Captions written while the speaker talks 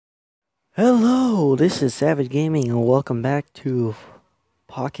Hello, this is Savage Gaming and welcome back to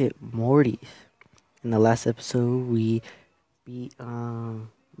Pocket Morty. In the last episode we beat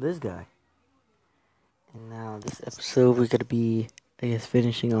this guy. And now this episode we're gonna be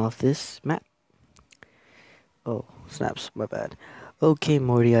finishing off this map. Oh, snaps, my bad. Okay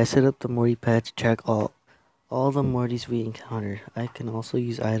Morty, I set up the Morty pad to track all the Mortys we encounter. I can also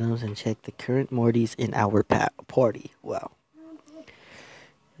use items and check the current Mortys in our party. Wow.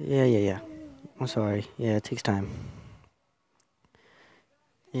 Yeah. I'm sorry. Yeah, it takes time.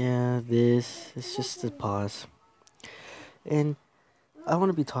 Yeah, this is just a pause. And I want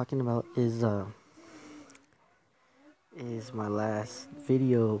to be talking about is my last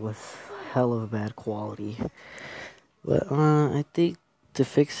video was hell of bad quality. But I think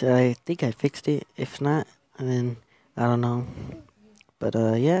I think I fixed it. If not, then I don't know. But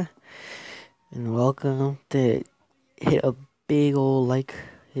yeah. And welcome to hit a big old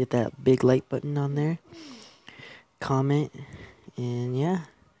hit that big like button on there. Comment and yeah,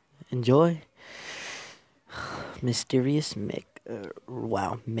 enjoy. Mysterious Mick.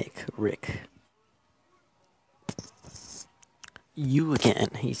 Wow, Rick. You again,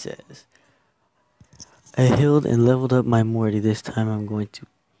 he says. I healed and leveled up my Morty. This time I'm going to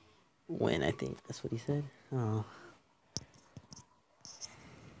win, I think. That's what he said. Oh.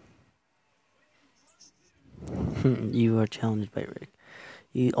 You are challenged by Rick.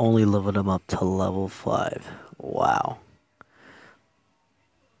 You only leveled him up to level 5. Wow.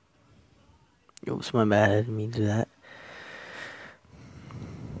 Oops, my bad. I didn't mean to do that.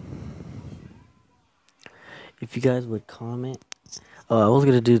 If you guys would comment. Oh, I was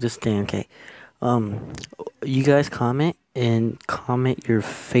gonna do this thing, okay. You guys comment your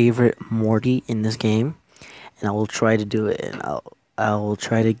favorite Morty in this game, and I will try to do it, and I will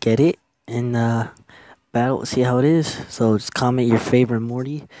try to get it in battle. See how it is. So just comment your favorite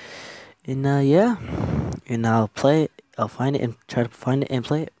Morty, and yeah, and I'll play it. I'll find it and try to find it and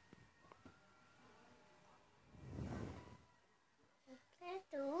play it.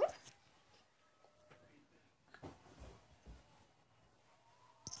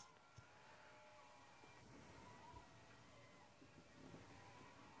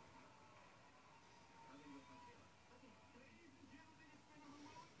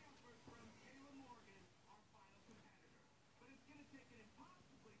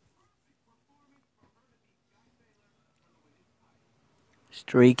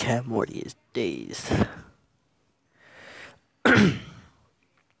 Stray Cat Morty is dazed.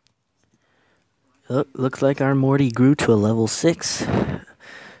 Looks like our Morty grew to a level 6.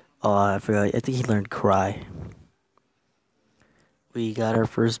 Oh, I forgot. I think he learned Cry. We got our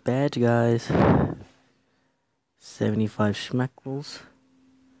first badge, guys. 75 schmeckles.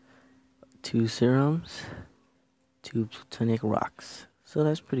 2 serums. 2 plutonic rocks. So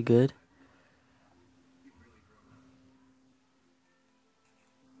that's pretty good.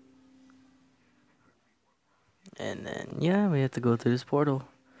 And then, yeah, we have to go through this portal.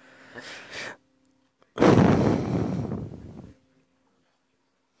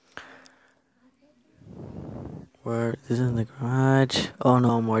 Where this is the garage. Oh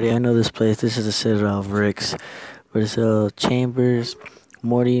no, Morty, I know this place. This is the Citadel of Rick's. Where the chambers.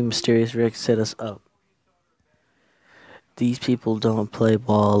 Morty, Mysterious Rick set us up. These people don't play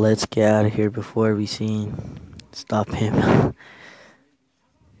ball. Let's get out of here before we stop him.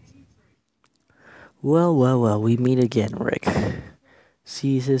 Well, we meet again, Rick.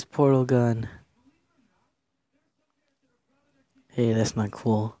 Sees his portal gun. Hey, that's not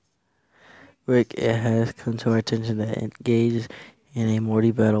cool. Rick, it has come to our attention that engaged in a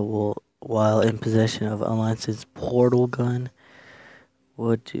Morty battle while in possession of Alliance's portal gun.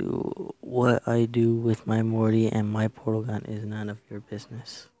 What I do with my Morty and my portal gun is none of your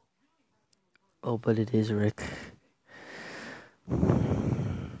business. Oh, but it is, Rick.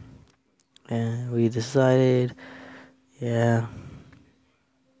 And we decided, yeah.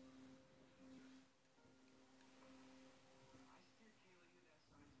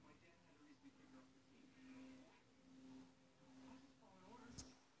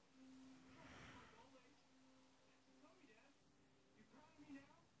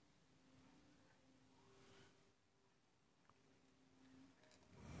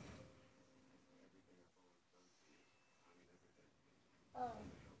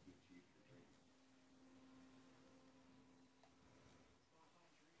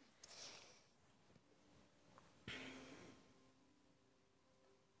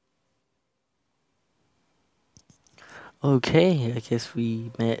 Okay, I guess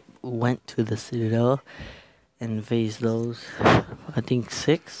we went to the Citadel and faced those. I think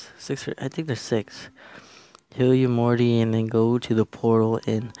six. I think there's 6. Heal your Morty and then go to the portal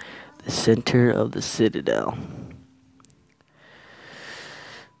in the center of the citadel.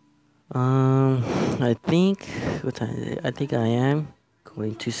 I think what time is it? I think I am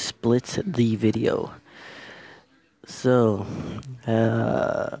going to split the video. So,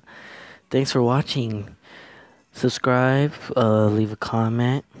 thanks for watching. Subscribe, leave a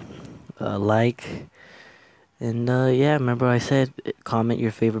comment, like, and yeah, remember I said comment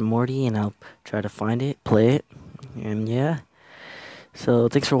your favorite Morty, and I'll try to find it, play it, and yeah. So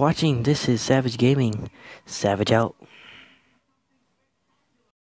thanks for watching. This is Savage Gaming. Savage out.